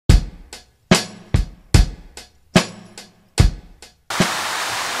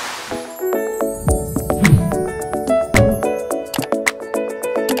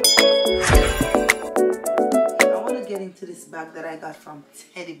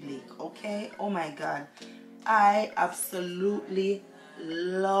Teddy Blake, okay? Oh my god, I absolutely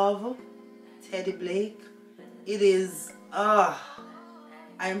love Teddy Blake. It is I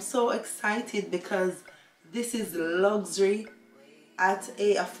am so excited because this is luxury at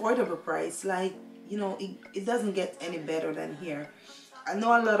a affordable price. Like, you know, it doesn't get any better than here. I know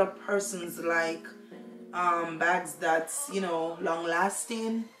a lot of persons like bags that's, you know, long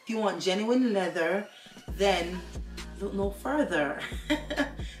lasting. If you want genuine leather, then look no further.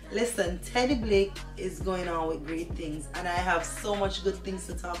 Listen, Teddy Blake is going on with great things, and I have so much good things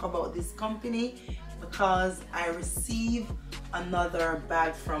to talk about this company because I receive another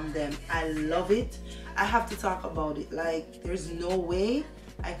bag from them. I love it. I have to talk about it. Like, there's no way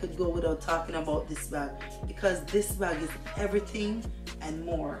I could go without talking about this bag, because this bag is everything and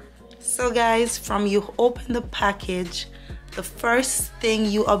more. So guys, from you open the package, the first thing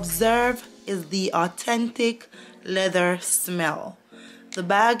you observe is the authentic leather smell. The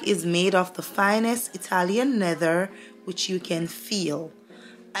bag is made of the finest Italian leather, which you can feel.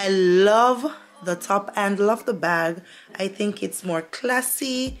 I love the top handle of the bag. I think it's more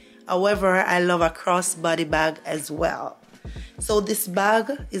classy. However, I love a crossbody bag as well. So this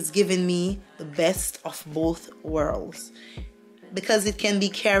bag is giving me the best of both worlds, because it can be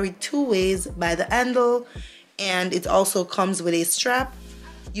carried two ways by the handle, and it also comes with a strap.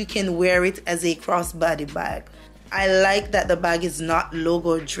 You can wear it as a crossbody bag. I like that the bag is not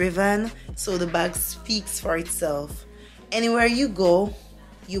logo driven, so the bag speaks for itself. Anywhere you go,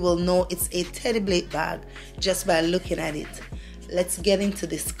 you will know it's a Teddy Blake bag just by looking at it. Let's get into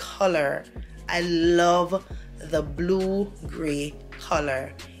this color. I love the blue gray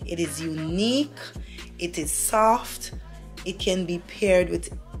color. It is unique, it is soft, it can be paired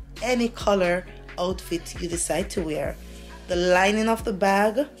with any color outfit you decide to wear. The lining of the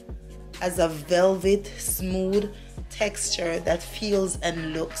bag has a velvet smooth texture that feels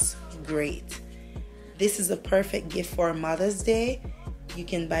and looks great. This is a perfect gift for Mother's Day. You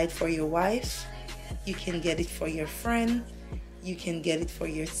can buy it for your wife, you can get it for your friend, you can get it for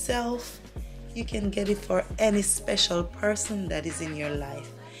yourself, you can get it for any special person that is in your life.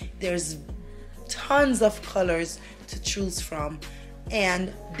 There's tons of colors to choose from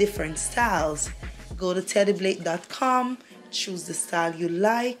and different styles. Go to teddyblake.com, choose the style you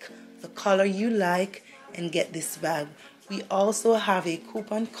like, the color you like, and get this bag. We also have a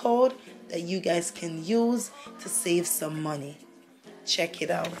coupon code that you guys can use to save some money. Check it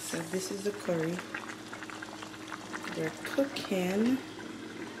out. So this is the curry. They're cooking,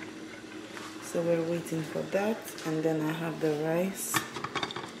 so we're waiting for that, and then I have the rice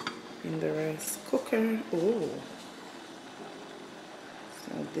in the rice cooker. Oh,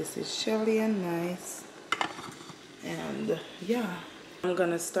 so this is shelly and nice. And yeah, I'm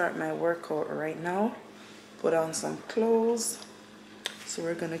gonna start my workout right now. Put on some clothes, so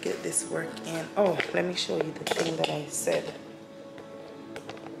we're gonna get this work in. Oh, let me show you the thing that I said.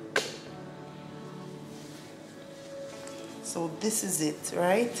 So this is it,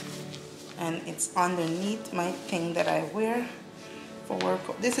 right? And it's underneath my thing that I wear for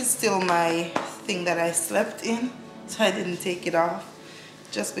workout. This is still my thing that I slept in, so I didn't take it off,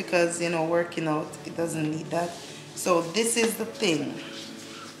 just because, you know, working out, it doesn't need that. So this is the thing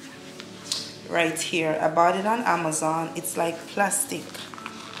right here. I bought it on Amazon. It's like plastic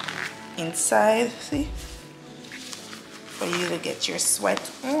inside, see, for you to get your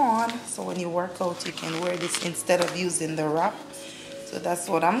sweat on, so when you work out you can wear this instead of using the wrap. So that's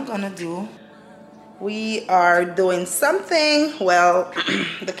what I'm gonna do. We are doing something. Well,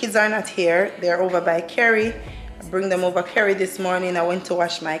 the kids are not here, they're over by Kerry. I bring them over Kerry this morning. I went to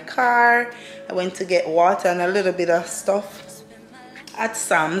wash my car, I went to get water and a little bit of stuff at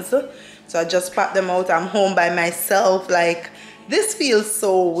Sam's. So I just packed them out. I'm home by myself. Like, this feels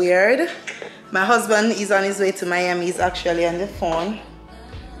so weird. My husband is on his way to Miami. He's actually on the phone.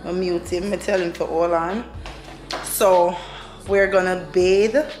 I'll mute him. I tell him to hold on. So we're gonna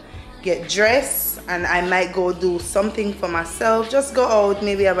bathe, get dressed, and I might go do something for myself. Just go out,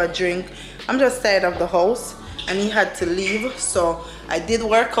 maybe have a drink. I'm just tired of the house, and he had to leave. So I did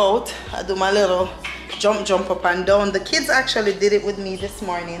work out. I do my little jump up and down. The kids actually did it with me this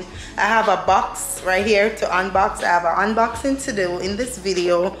morning. I have a box right here to unbox. I have an unboxing to do in this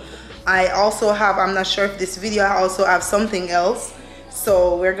video. I also have, I'm not sure if this video, I also have something else.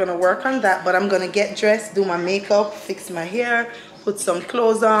 So we're gonna work on that, but I'm gonna get dressed, do my makeup, fix my hair, put some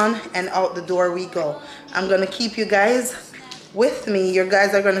clothes on, and out the door we go. I'm gonna keep you guys with me. You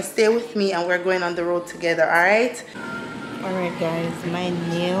guys are gonna stay with me, and we're going on the road together, all right? All right, guys, my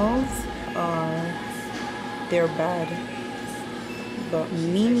nails are, they're bad. But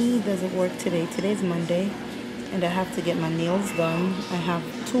Mimi doesn't work today. Today's Monday. and I have to get my nails done. I have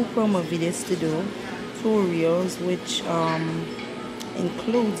 2 promo videos to do, 2 reels, which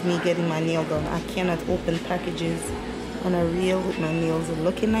includes me getting my nail done. I cannot open packages on a reel with my nails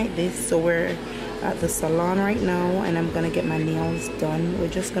looking like this. So we're at the salon right now and I'm gonna get my nails done. We're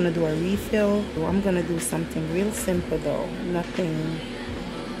just gonna do a refill. I'm gonna do something real simple though, nothing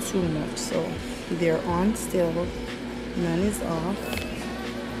too much. So they're on still, none is off.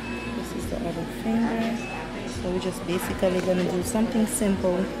 This is the other finger. So we're just basically gonna do something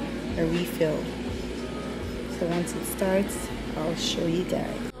simple, a refill. So once it starts, I'll show you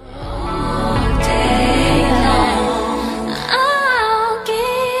guys.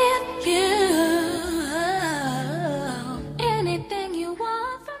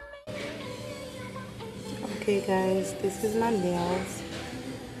 Okay guys, this is my nails.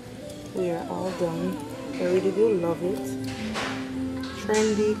 We are all done. I really do love it.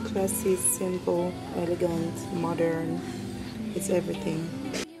 Trendy, classy, simple, elegant, modern. It's everything.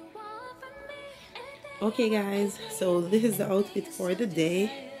 Okay guys, so this is the outfit for the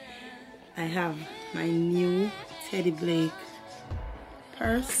day. I have my new Teddy Blake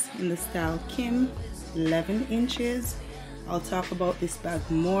purse in the style Kim, 11 inches. I'll talk about this bag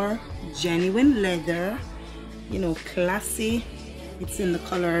more. Genuine leather, you know, classy. It's in the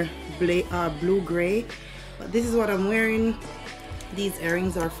color blue gray, but this is what I'm wearing. These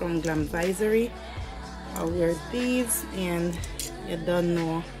earrings are from Glamvisory. I'll wear these, and you don't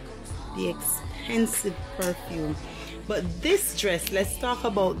know the expensive perfume. But this dress, let's talk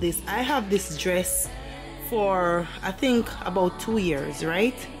about this. I have this dress for I think about 2 years,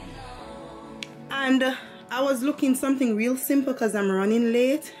 right? And I was looking something real simple because I'm running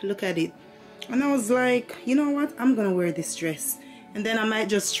late. Look at it. And I was like, you know what, I'm gonna wear this dress, and then I might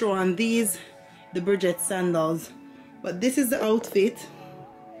just throw on these, the Bridget sandals. But this is the outfit.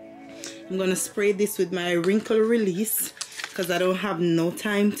 I'm gonna spray this with my wrinkle release because I don't have no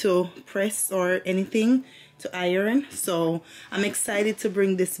time to press or anything to iron. So I'm excited to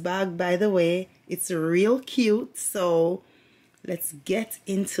bring this bag. By the way, it's real cute. So let's get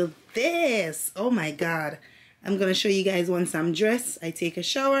into this. Oh my god, I'm gonna show you guys once I'm dressed. I take a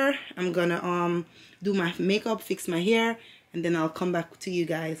shower, I'm gonna do my makeup, fix my hair, and then I'll come back to you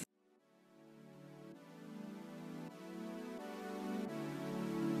guys.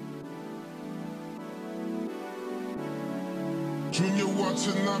 Junior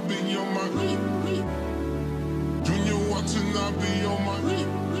watching, I be on my Junior watching, I be on my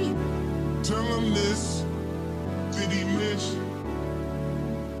tell him this, did he miss?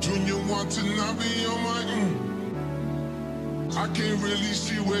 Junior watching, I be on my I can't really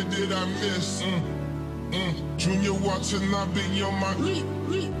see where did I miss. Junior watching, I be on my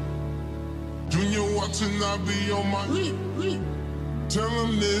Junior watching, I be on my tell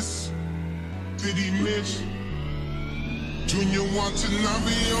him this, did he miss? Junior watching, I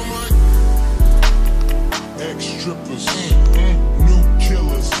be on my ex-strippers, new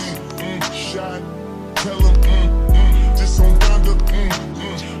killers, shot, tell him, this on Donda,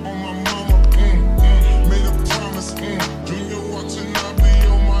 on my mama, made a promise, Junior watching, I be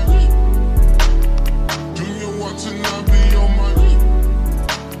on my Junior watching, I be on my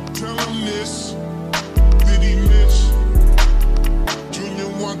tell him this, did he miss? Junior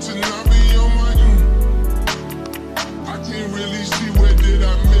watching, I be on my I can't really see where did I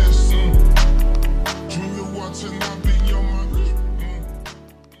miss. Junior watching, I be on my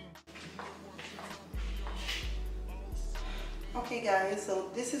Okay guys, so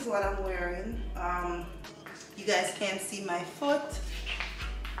this is what I'm wearing. You guys can't see my foot,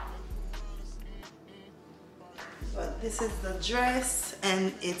 but this is the dress,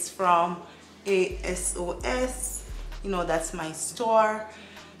 and it's from ASOS. You know, that's my store.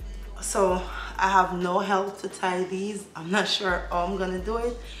 So I have no help to tie these. I'm not sure how I'm gonna do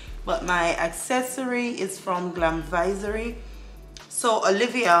it, but my accessory is from Glamvisory. So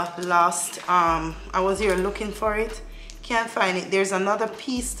Olivia lost, I was here looking for it, can't find it. There's another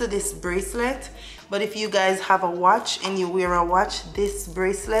piece to this bracelet, but if you guys have a watch and you wear a watch, this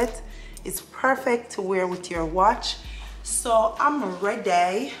bracelet is perfect to wear with your watch. So I'm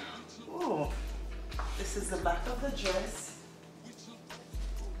ready. Oh, this is the back of the dress.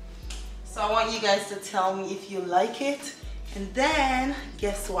 So I want you guys to tell me if you like it. And then,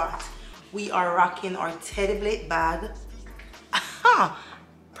 guess what? We are rocking our Teddy Blake bag. Aha!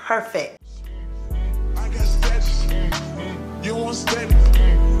 Perfect. I got status. You want status?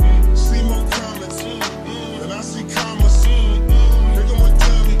 See more comments. And I see commas. They gonna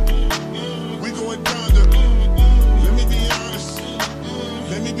tell me. We going down to. Let me be honest.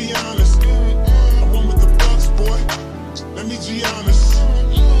 Let me be honest. I went with the Bucks, boy. Let me be honest. I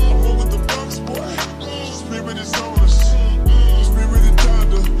went with the Bucks, boy. Spirit is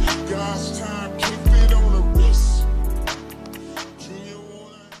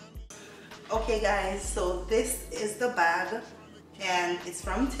guys, so this is the bag and it's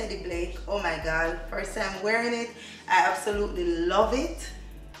from Teddy Blake. Oh my god, first time wearing it. I absolutely love it.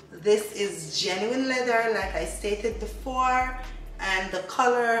 This is genuine leather like I stated before, and the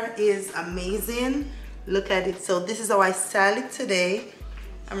color is amazing. Look at it. So this is how I style it today.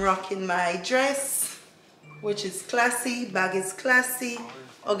 I'm rocking my dress, which is classy. Bag is classy.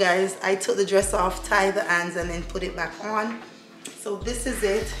 Oh guys, I took the dress off, tied the ends, and then put it back on. So this is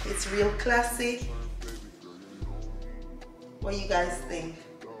it. It's real classy. What do you guys think?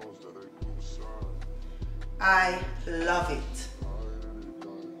 I love it.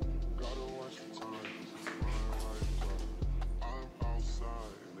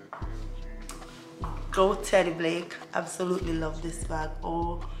 Go Teddy Blake. Absolutely love this bag.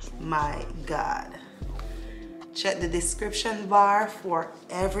 Oh my god. Check the description bar for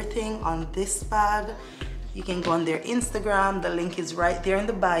everything on this bag. You can go on their Instagram. The link is right there in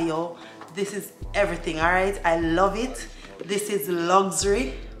the bio. This is everything, all right? I love it. This is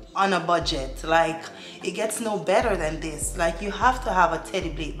luxury on a budget. Like, it gets no better than this. Like, you have to have a Teddy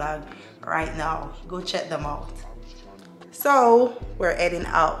Blake bag right now. Go check them out. So we're heading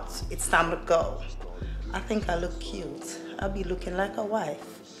out. It's time to go. I think I look cute. I'll be looking like a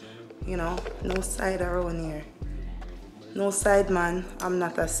wife. You know, no side around here. No side, man. I'm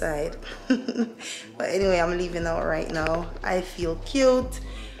not a side. But anyway, I'm leaving out right now. I feel cute.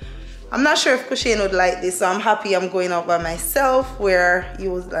 I'm not sure if Kushane would like this, so I'm happy I'm going out by myself, where he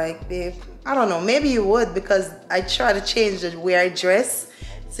was like, babe, I don't know, maybe you would, because I try to change the way I dress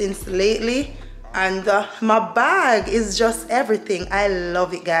since lately. And my bag is just everything. I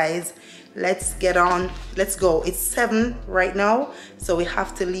love it, guys. Let's get on. Let's go. It's 7 right now, so we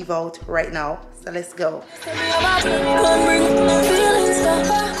have to leave out right now. So let's go.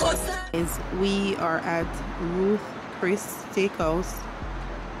 We are at Ruth Chris Steakhouse.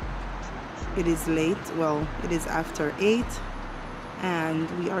 It is late. Well, it is after 8, and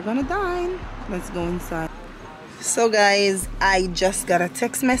we are gonna dine. Let's go inside. So guys, I just got a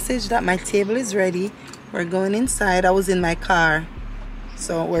text message that my table is ready. We're going inside. I was in my car,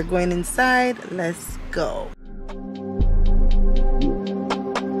 so we're going inside. Let's go.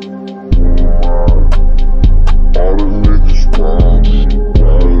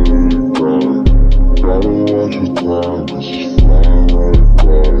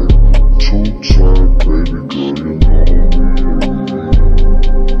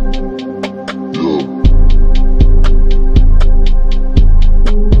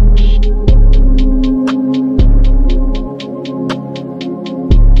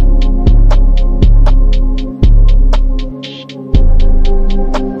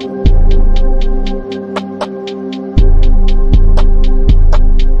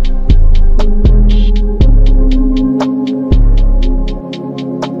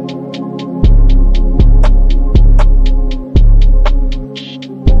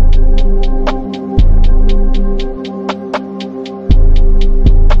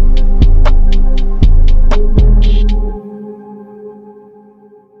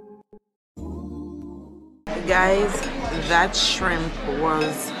 Guys, that shrimp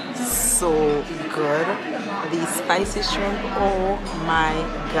was so good. The spicy shrimp, oh my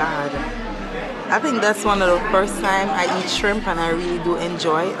god. I think that's one of the first time I eat shrimp and I really do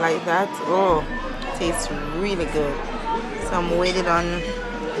enjoy it like that. Oh, it tastes really good. So I'm waiting on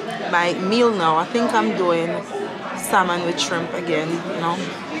my meal now. I think I'm doing salmon with shrimp again, you know.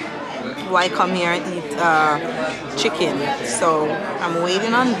 Why come here and eat chicken? So I'm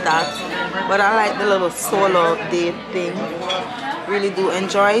waiting on that. But I like the little solo date thing. Really do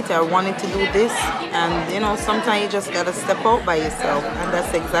enjoy it. I wanted to do this, and you know, sometimes you just gotta step out by yourself, and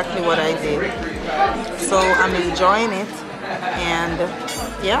that's exactly what I did. So I'm enjoying it, and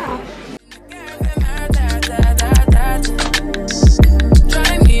yeah.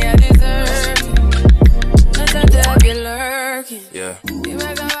 Yeah.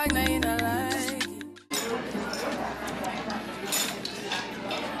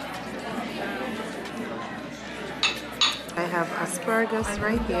 I have asparagus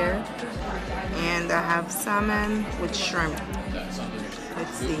right here, and I have salmon with shrimp.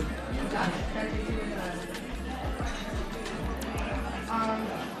 Let's see.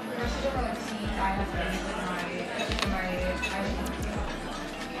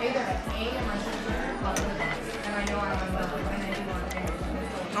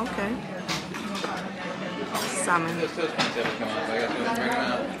 Okay. Salmon.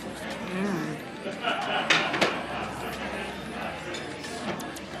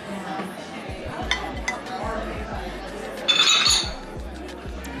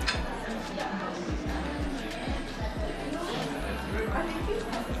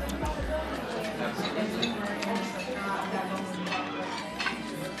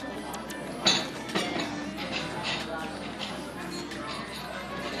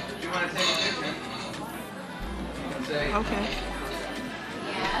 Okay.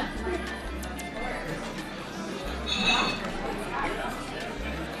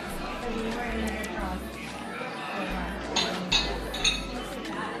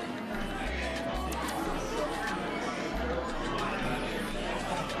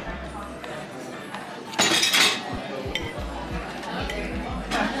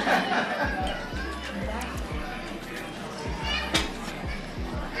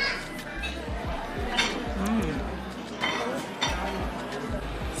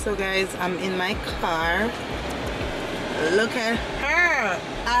 So guys, I'm in my car. Look at her.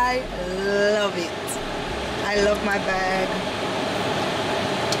 I love it. I love my bag.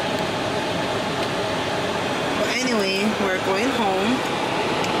 But anyway, we're going home.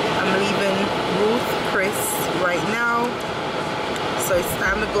 I'm leaving Ruth, Chris right now. So it's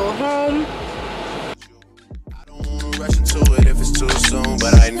time to go home. I don't wanna rush into it if it's too soon,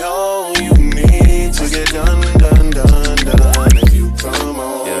 but I know you need to get done if you come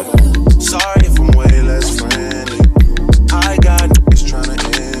on. Yeah. Sorry if I'm way less friendly. I got niggas trying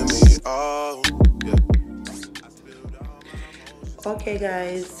to end me. Oh, yeah. Okay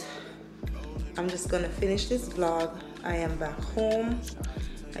guys, I'm just gonna finish this vlog. I am back home.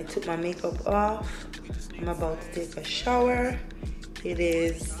 I took my makeup off. I'm about to take a shower. It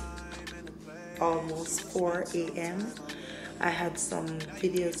is almost 4 a.m. I had some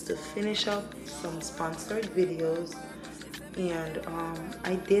videos to finish up, some sponsored videos, and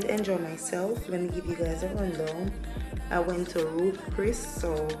I did enjoy myself. Let me give you guys a rundown. I went to Ruth Chris,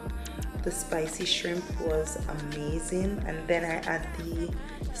 so the spicy shrimp was amazing, and then I had the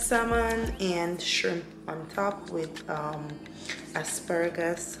salmon and shrimp on top with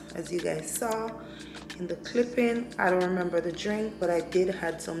asparagus, as you guys saw in the clipping. I don't remember the drink, but I did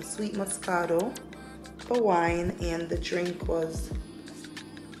had some sweet Moscato for wine, and the drink was,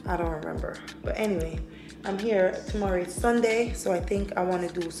 I don't remember. But anyway, I'm here. Tomorrow is Sunday, so I think I want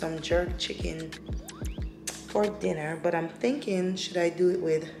to do some jerk chicken for dinner, but I'm thinking, should I do it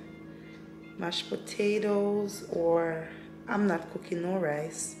with mashed potatoes, or I'm not cooking no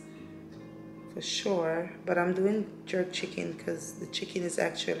rice for sure, but I'm doing jerk chicken because the chicken is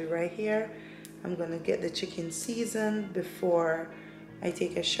actually right here. I'm gonna get the chicken seasoned before I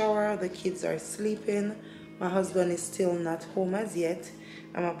take a shower. The kids are sleeping. My husband is still not home as yet.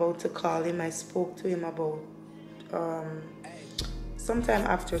 I'm about to call him. I spoke to him about sometime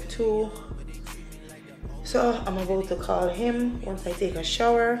after 2. So I'm about to call him once I take a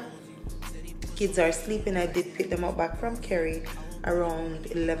shower. Kids are sleeping. I did pick them up back from Kerry around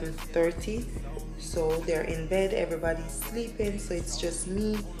 11:30. So they're in bed. Everybody's sleeping. So it's just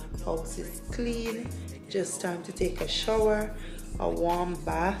me. House is clean. Just time to take a shower, a warm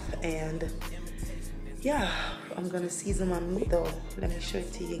bath, and yeah, I'm gonna season my meat though. Let me show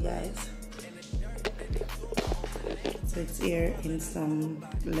it to you guys. So it's here in some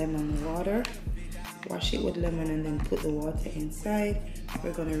lemon water. Wash it with lemon and then put the water inside.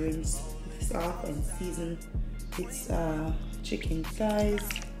 We're gonna rinse this off and season its chicken thighs.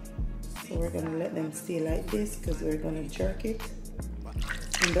 So we're gonna let them stay like this because we're gonna jerk it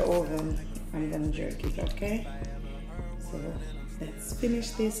in the oven. I'm gonna jerk it, okay? So let's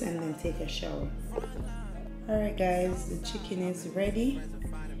finish this and then take a shower. Alright guys, the chicken is ready.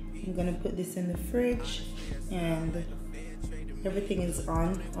 I'm gonna put this in the fridge, and everything is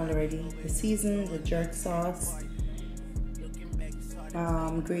on already. The season, the jerk sauce,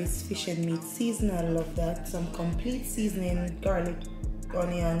 Grace fish and meat season, I love that. Some complete seasoning, garlic,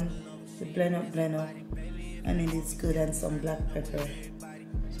 onion, the blend up, and it is good, and some black pepper.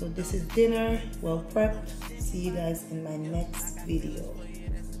 So this is dinner, well prepped. See you guys in my next video.